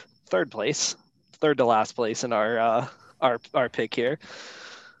 Third place. third to last place in our pick here.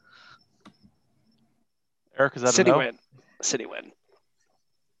 Eric, is that City a no? win. City win.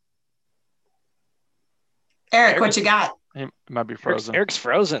 Eric, what you got? He might be frozen. Eric's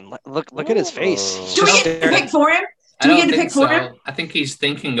frozen. Look at his face. He's Do we just get to staring. pick for him? I Do we don't get to think pick for him? so. I think he's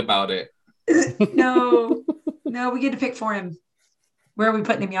thinking about it. No, we get to pick for him. Where are we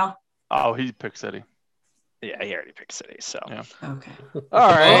putting him, y'all? Oh, he picked City. Yeah, he already picked City. So Yeah. Okay. all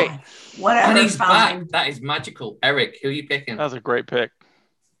right. Whatever. And he's Fine. back. That is magical. Eric, who are you picking? That was a great pick.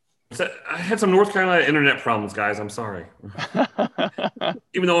 So, I had some North Carolina internet problems, guys. I'm sorry.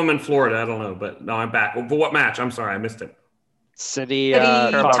 Even though I'm in Florida, I don't know, but no, I'm back. For what match? I'm sorry, I missed it. City. City,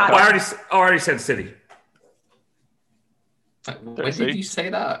 Carolina. top- Oh, I already said City. When did you say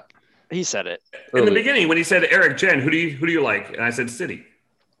that? He said it. In the Early. beginning, when he said Eric, Jen, who do you like? And I said City.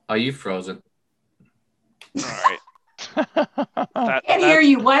 Are you frozen? All right. Can't hear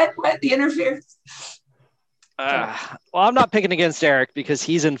you. What? The interference? Well, I'm not picking against Eric because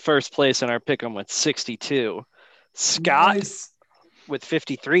he's in first place in our pick 'em with 62. Scott Nice. with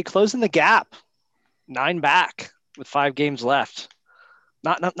 53, closing the gap. 9 back with 5 games left.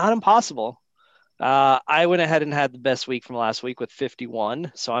 Not impossible. I went ahead and had the best week from last week with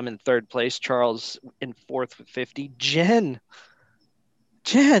 51, so I'm in third place. Charles in fourth with 50. Jen,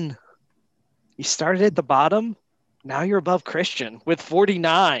 you started at the bottom. Now you're above Christian with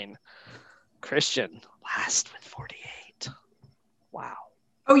 49. Christian last with 48. Wow.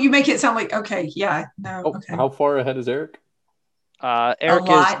 Oh, you make it sound like okay. Yeah. No. Oh, Okay. how far ahead is Eric? Eric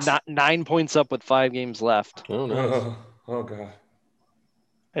lot. is 9 points up with 5 games left. Oh, nice. Oh God.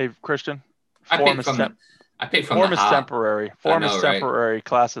 Hey, Christian. I Form picked is from temp- I picked from Form the is heart, temporary. Form know, is right? temporary.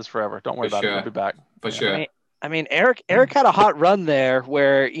 Class is forever. Don't worry For about it. sure. We'll be back. for Yeah. sure. I mean, Eric had a hot run there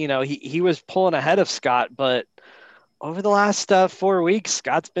where, he was pulling ahead of Scott, but over the last 4 weeks,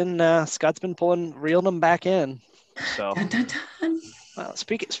 Scott's been reeling them back in. So, Dun, dun, dun. well,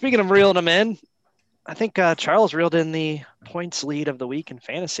 speaking of reeling them in, I think Charles reeled in the points lead of the week in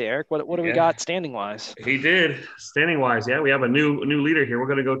fantasy. Eric, what do we Yeah. got standing wise? He did. Standing wise, yeah, we have a new leader here. We're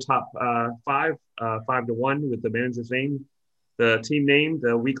going to go top 5, 5-1 with the manager's name, the team name,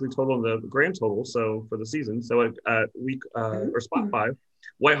 the weekly total, and the grand total. So for the season, so at week or spot 5,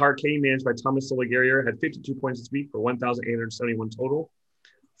 White Hart Kenny, managed by Thomas Soligarier, had 52 points this week for 1,871 total.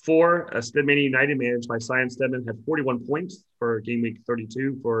 4, Stedman United, managed by Cyan Stedman, had 41 points for game week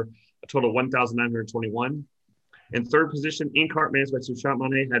 32 for a total of 1,921. In third position, Inkart, managed by Sushant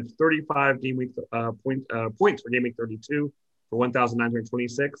Mane, had 35 game week points for game week 32 for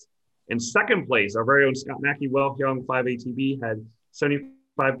 1,926. In second place, our very own Scott Mackey, Well-Hyung 5 ATB, had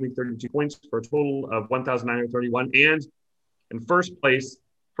 75 week 32 points for a total of 1,931. And in first place,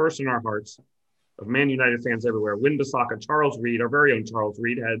 first in our hearts of Man United fans everywhere, Win Basaka, Charles Reed, our very own Charles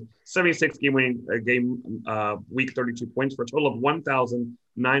Reed, had 76 game week 32 points for a total of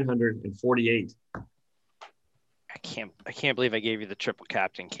 1,948. I can't believe I gave you the triple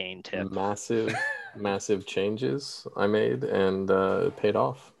Captain Kane tip. Massive changes I made, and it paid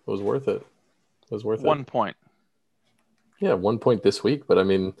off. It was worth it. 1 point. Yeah, 1 point this week, but I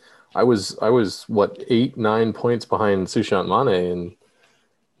mean, I was what 8-9 points behind Sushant Mane, and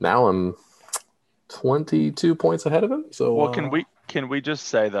now I'm 22 points ahead of him. So Well, can we just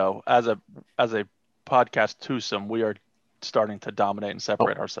say though, as a podcast twosome, we are starting to dominate and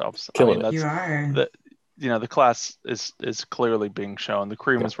separate ourselves. killing it. You are. The class is clearly being shown. The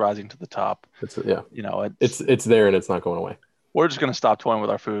cream is rising to the top. it's It's there and it's not going away. we're just going to stop toying with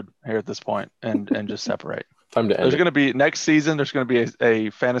our food here at this point and just separate. Time to end. There's going to be next season. There's going to be a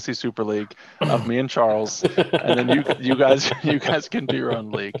fantasy super league of me and Charles, and then you guys can do your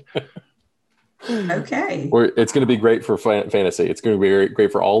own league. Okay. It's going to be great for fantasy. It's going to be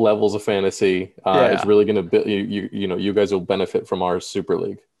great for all levels of fantasy. It's really going to build you guys will benefit from our super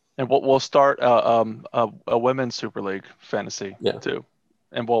league. And we'll start a women's super league fantasy too,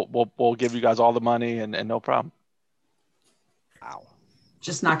 and we'll give you guys all the money and no problem. Wow.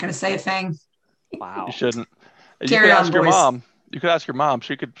 Just not going to say a thing. Wow. You shouldn't. You Carry could on, ask your boys. mom. You could ask your mom.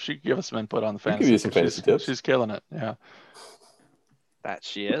 She could give us some input on the fantasy. give you some fantasy tips. She's killing it. Yeah. That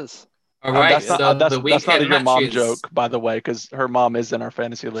she is. All right, That's so not, that's, the that's not a weekend your mom matches. joke, by the way, because her mom is in our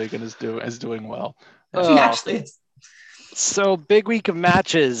fantasy league and is doing well. She Oh. actually is. So big week of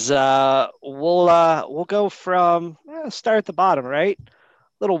matches. We'll go from start at the bottom, right?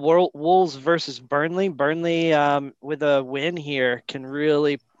 Little Wolves versus Burnley. Burnley with a win here can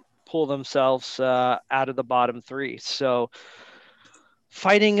really pull themselves out of the bottom 3. So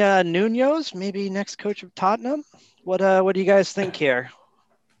fighting Nuno's, maybe next coach of Tottenham. What do you guys think here?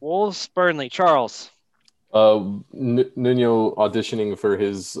 Wolves, Burnley, Charles. Nuno auditioning for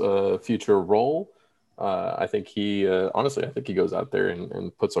his future role. I think he honestly, I think he goes out there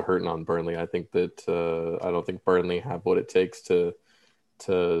and puts a hurting on Burnley. I think that I don't think Burnley have what it takes to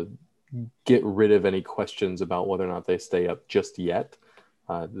get rid of any questions about whether or not they stay up just yet.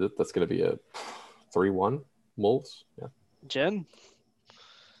 That's going to be a 3-1 Wolves. Yeah. Jen,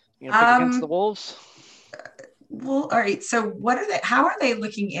 you gonna pick against the Wolves? Well, all right. So what are they? How are they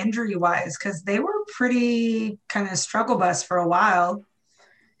looking injury wise? Because they were pretty kind of struggle bus for a while.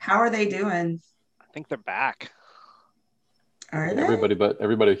 How are they doing? I think they're back. Are they? Everybody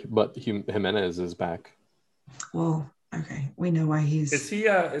but Jimenez is back. Well, okay. We know why he's. Is he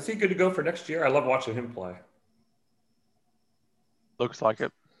good to go for next year? I love watching him play. Looks like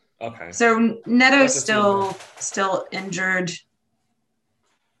it. Okay. So Neto's still injured.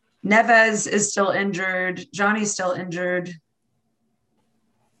 Neves is still injured. Johnny's still injured.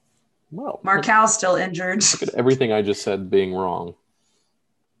 Well, Marcal's still injured. look at everything I just said being wrong.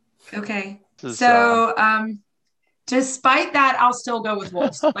 Okay. This is, So despite that, I'll still go with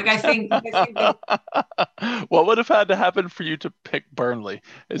Wolves. Like I think what would have had to happen for you to pick Burnley?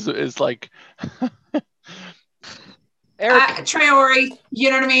 Is like Eric, Traore, you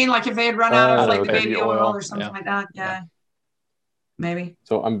know what I mean? Like if they had run out of like the okay. baby Baby oil oil, or something yeah. like that. Yeah. Maybe.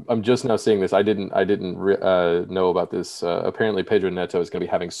 So I'm just now seeing this. I didn't know about this. Apparently, Pedro Neto is going to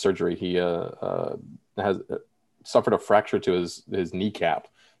be having surgery. He has suffered a fracture to his kneecap.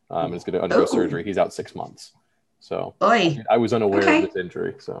 And is going to undergo surgery. He's out 6 months. So Oy. I was unaware Okay. of this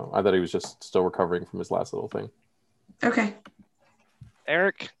injury. So I thought he was just still recovering from his last little thing. Okay.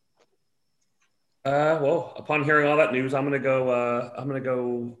 Eric, Well, upon hearing all that news, I'm gonna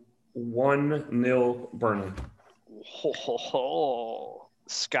go 1-0 Burnley.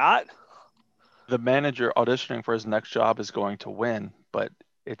 Scott. the manager auditioning for his next job is going to win, but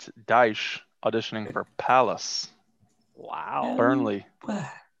it's Dyche auditioning for Palace. Wow. Burnley. What?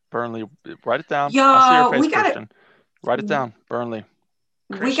 Burnley. Write it down. Yo, I see your face, we gotta- Christian. Write it down. Burnley.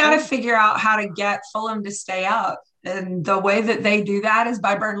 We got to figure out how to get Fulham to stay up. And the way that they do that is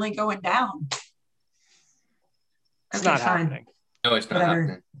by Burnley going down. It's Okay, not fine. happening. No, it's not Whatever.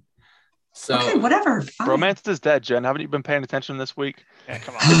 happening. So Okay, whatever. Fine. Romance is dead, Jen. Haven't you been paying attention this week? Yeah,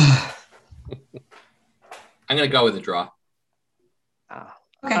 come on. I'm going to go with a draw.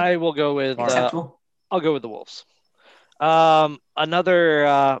 Okay. I will go with Acceptable. I'll go with the Wolves.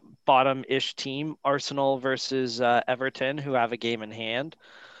 Another bottom-ish team, Arsenal versus Everton, who have a game in hand.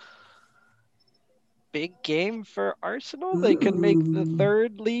 Big game for Arsenal. They could make the Ooh.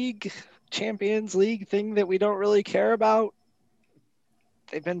 third league, Champions League thing that we don't really care about.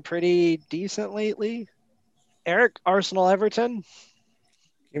 They've been pretty decent lately. Eric, Arsenal, Everton.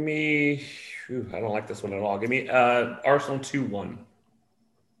 Give me. I don't like this one at all. Give me Arsenal 2-1.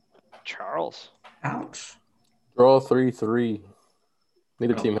 Charles. Ouch. Draw 3-3.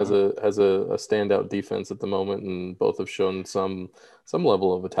 Neither Oh, team has a standout defense at the moment, and both have shown some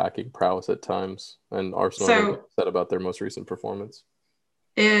level of attacking prowess at times. And Arsenal So- are upset about their most recent performance.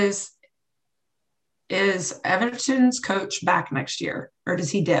 Is Everton's coach back next year, or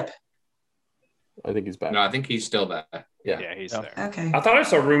does he dip? I think he's back. No, I think he's still there. Yeah. He's Yeah. there. Okay. I thought I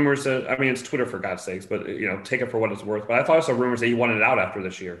saw rumors that. I mean, it's Twitter for God's sakes, but take it for what it's worth. But I thought I saw rumors that he wanted out after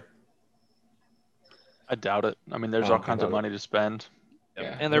this year. I doubt it. I mean, there's Oh, all kinds of doubt it. money to spend.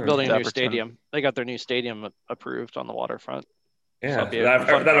 Yeah. And they're building a new Everton. stadium. They got their new stadium approved on the waterfront. Yeah, So it'll be a that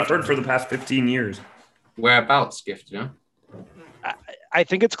fun I've heard for the past 15 years. Whereabouts, Gift, I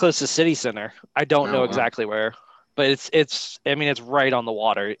think it's close to City Center. I don't Oh, know wow. exactly where, but it's right on the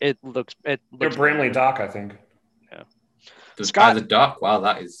water. It looks They're very Bramley good. Dock, I think. Scott- By the dock. Wow,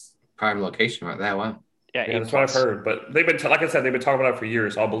 that is prime location right there. Wow. Yeah, Yeah, A that's what I've plus. heard. But they've been, like I said, they've been talking about it for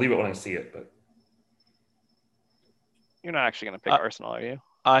years. So I'll believe it when I see it. But You're not actually going to pick Arsenal, are you?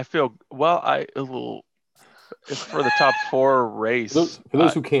 I feel it's for the top four race. For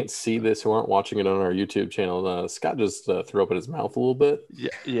those who can't see this, who aren't watching it on our YouTube channel, Scott just threw up in his mouth a little bit.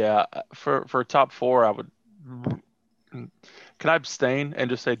 Yeah. For top four, I would. Can I abstain and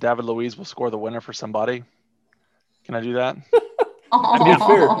just say David Luiz will score the winner for somebody? Can I do that? To be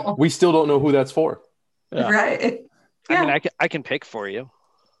fair, we still don't know who that's for. Yeah. Right. I mean, I can pick for you.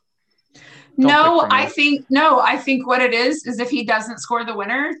 No, pick for me. I think what it is if he doesn't score the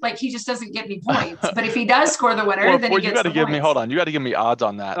winner, like he just doesn't get any points. But if he does score the winner, then he you gets got to the give me. points. Hold on, you got to give me odds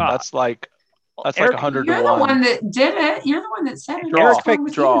on that. Ah. That's like Eric, 100 You're to the 1. one that did it. You're the one that said it. Draw. What's wrong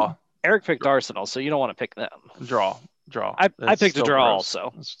with Draw. you? Eric picked Arsenal, so you don't want to pick them. Draw. I It's picked a so draw gross.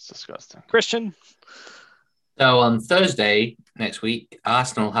 also. It's disgusting. Christian, So on Thursday next week,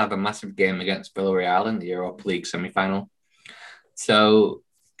 Arsenal have a massive game against Villarreal in the Europa League semi-final. So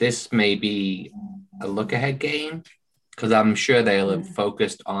this may be a look-ahead game because I'm sure they'll have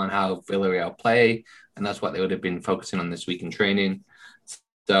focused on how Villarreal play, and that's what they would have been focusing on this week in training.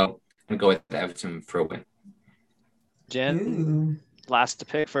 So I'm going to go with Everton for a win. Jen, last to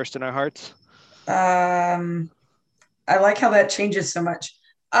pick, first in our hearts. I like how that changes so much.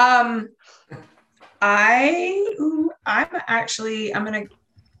 I'm gonna.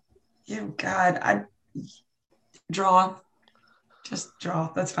 Oh God, I draw. Just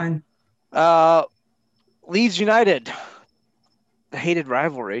draw. That's fine. Leeds United, the hated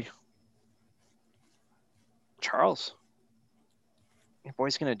rivalry. Charles, your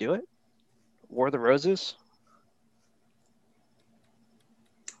boy's gonna do it. War of the Roses.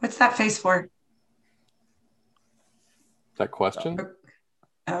 What's that face for? That question?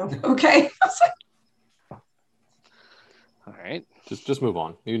 Oh, okay. All right. Just move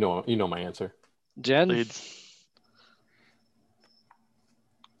on. You know my answer. Jen. Leeds.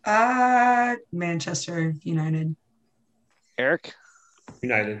 Manchester United. Eric.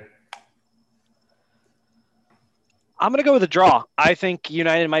 United. I'm gonna go with a draw. I think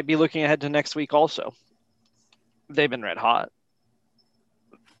United might be looking ahead to next week also. They've been red hot.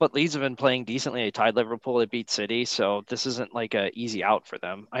 But Leeds have been playing decently. They tied Liverpool. They beat City. So this isn't like a easy out for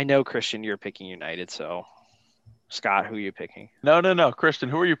them. I know, Christian, you're picking United. So, Scott, who are you picking? No. Christian,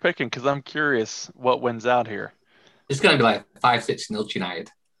 who are you picking? Because I'm curious what wins out here. It's going to be like 5-6-0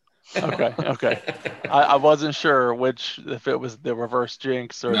 United. Okay. I wasn't sure if it was the reverse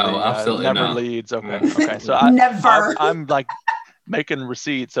jinx or No, the absolutely never not. leads. Okay. Mm. Okay. So Never. I'm like making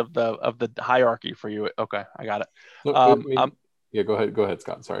receipts of the hierarchy for you. Okay, I got it. No, yeah, go ahead,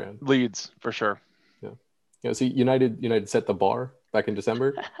 Scott. Sorry. Leeds for sure. Yeah. See, United set the bar back in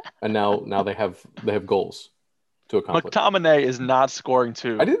December, and now they have goals to accomplish. McTominay is not scoring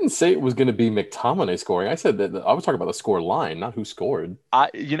too. I didn't say it was going to be McTominay scoring. I said that I was talking about the score line, not who scored.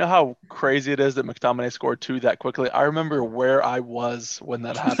 You know how crazy it is that McTominay scored 2 that quickly? I remember where I was when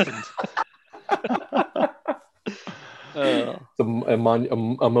that happened. It's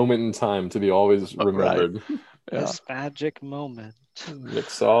a moment in time to be always remembered. Right. Yeah. This magic moment. Nick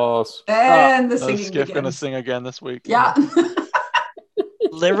Sauce. And the singing Skiff begins. gonna sing again this week. Yeah.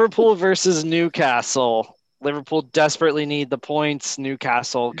 Liverpool versus Newcastle. Liverpool desperately need the points.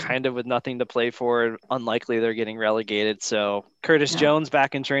 Newcastle kind of with nothing to play for. Unlikely they're getting relegated. So Curtis Jones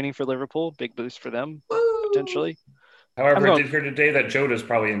back in training for Liverpool. Big boost for them, potentially. However, I did hear today that Jota's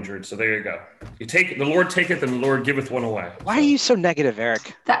probably injured, so there you go. The Lord taketh, and the Lord giveth one away. Why are you so negative,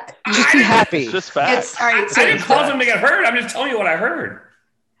 Eric? That, Just be happy. It's just facts. all right. So I didn't cause him to get hurt. I'm just telling you what I heard.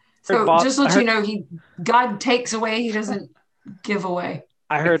 So just let you know, God takes away, he doesn't give away.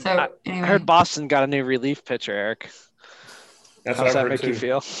 I heard. So, I heard Boston got a new relief pitcher, Eric. That's How does what that I've make heard you too.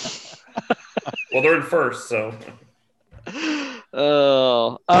 feel? Well, they're in first, so.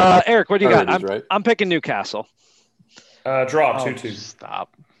 Oh, Eric, what do you got? I'm picking Newcastle. Draw 2-2.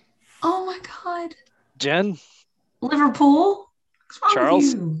 Stop. Oh my God. Jen? Liverpool? What's wrong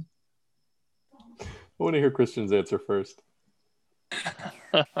Charles? with you? I want to hear Christian's answer first.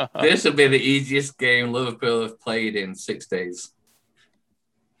 This will be the easiest game Liverpool have played in 6 days.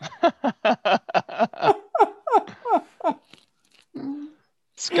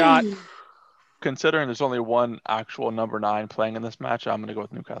 Scott? Considering there's only one actual number 9 playing in this match, I'm going to go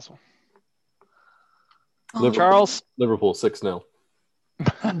with Newcastle. Charles? Liverpool 6-0.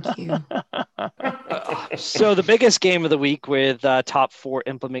 Thank you. So the biggest game of the week with top 4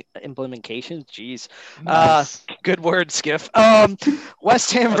 implementations. Jeez. Nice. Good word, Skiff.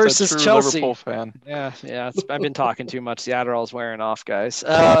 West Ham That's versus a true Chelsea. Liverpool fan. Yeah. I've been talking too much. The Adderall's wearing off, guys.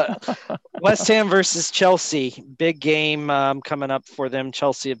 West Ham versus Chelsea. Big game coming up for them.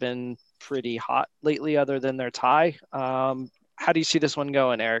 Chelsea have been pretty hot lately, other than their tie. How do you see this one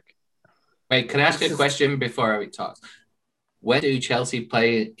going, Eric? Wait, can I ask you a question before Eric talks? When do Chelsea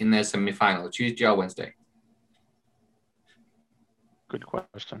play in their semi-final? Tuesday or Wednesday? Good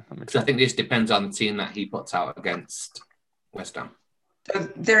question. Because I think this depends on the team that he puts out against West Ham. So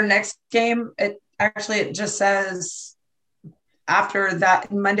their next game, it just says after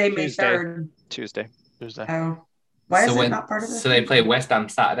that Monday, May Tuesday. 3rd. Tuesday. Oh, why is it not part of this? So they play West Ham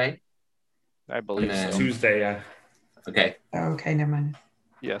Saturday? I believe so. Tuesday, yeah. Okay. Oh, okay, never mind.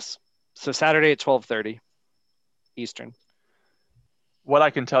 Yes. So Saturday at 12:30 Eastern. What I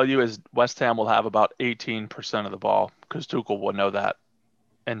can tell you is West Ham will have about 18% of the ball because Tuchel will know that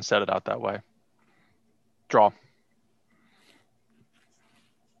and set it out that way. Draw.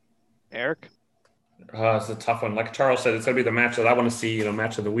 Eric? It's a tough one. Like Charles said, it's going to be the match that I want to see,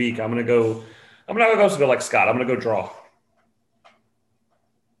 match of the week. I'm going to go like Scott. I'm going to go draw.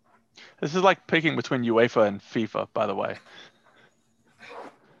 This is like picking between UEFA and FIFA, by the way.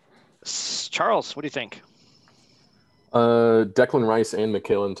 Charles, what do you think? Declan Rice and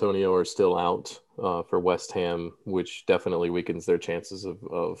Mikel Antonio are still out for West Ham, which definitely weakens their chances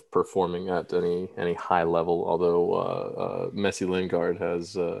of performing at any high level. Although Messi Lingard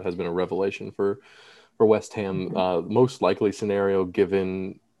has been a revelation for West Ham. Most likely scenario,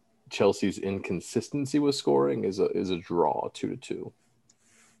 given Chelsea's inconsistency with scoring, is a draw 2-2.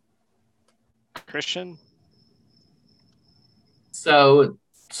 Christian? So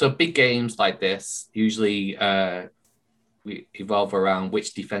big games like this usually we evolve around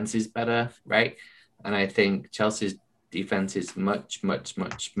which defense is better, right? And I think Chelsea's defense is much, much,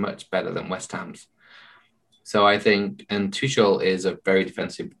 much, much better than West Ham's. So I think, and Tuchel is a very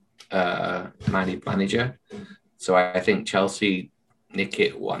defensive minded manager. So I think Chelsea nick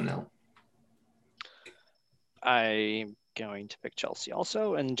it 1-0. I'm going to pick Chelsea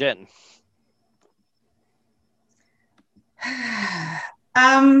also. And Jen?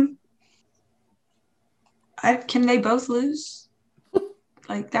 Can they both lose?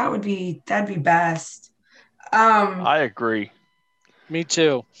 Like that'd be best. I agree. Me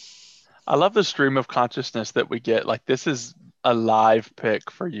too. I love the stream of consciousness that we get. Like this is a live pick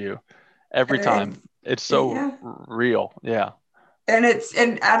for you every time. It's so real. Yeah. And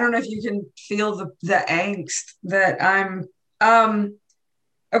I don't know if you can feel the angst that I'm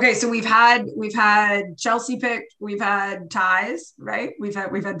okay, so we've had Chelsea picked, we've had ties, right? We've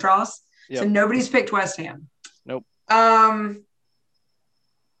had draws. Yep. So nobody's picked West Ham. Nope.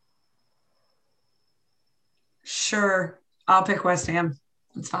 Sure. I'll pick West Ham.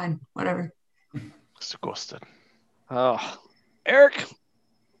 It's fine. Whatever. Disgusted. Oh, Eric,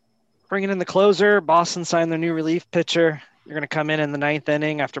 bringing in the closer. Boston signed their new relief pitcher. You're going to come in the ninth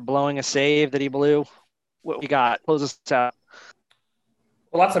inning after blowing a save that he blew. What we got? Close us out.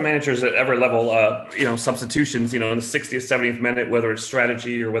 Well, lots of managers at every level, substitutions, in the 60th, 70th minute, whether it's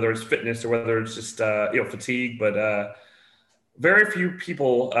strategy or whether it's fitness or whether it's just, fatigue. But very few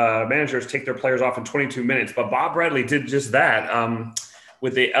people, managers, take their players off in 22 minutes. But Bob Bradley did just that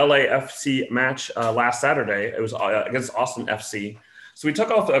with the LAFC match last Saturday. It was against Austin FC. So we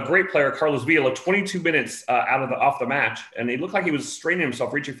took off a great player, Carlos Villa, 22 minutes off the match. And he looked like he was straining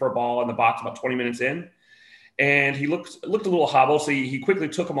himself, reaching for a ball in the box about 20 minutes in. And he looked a little hobbled, so he quickly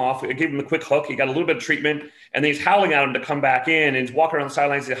took him off. It gave him the quick hook. He got a little bit of treatment, and then he's howling at him to come back in. And he's walking around the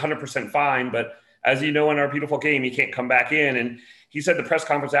sidelines. He's 100% fine, but as you know, in our beautiful game, he can't come back in. And he said the press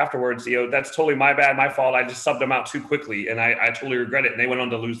conference afterwards, that's totally my bad, my fault. I just subbed him out too quickly, and I totally regret it. And they went on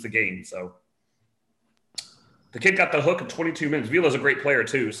to lose the game. So the kid got the hook in 22 minutes. Villa's a great player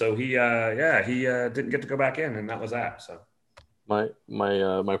too, so he didn't get to go back in, and that was that. So. My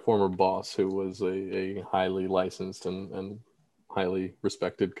former boss, who was a highly licensed and highly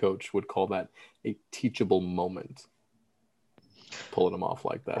respected coach, would call that a teachable moment. Pulling him off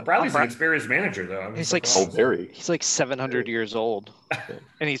like that. Well, Bradley's an experienced manager, though. He's like He's like 700 years old,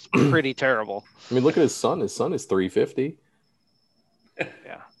 and he's pretty terrible. I mean, look at his son. His son is 350.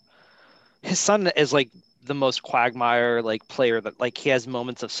 Yeah, his son is like the most quagmire player that he has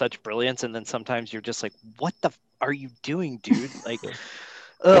moments of such brilliance, and then sometimes you're just like, what the are you doing, dude?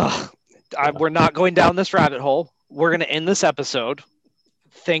 We're not going down this rabbit hole. We're going to end this episode.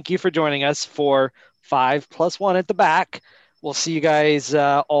 Thank you for joining us for 5+1 at the back. We'll see you guys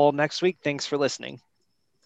all next week. Thanks for listening.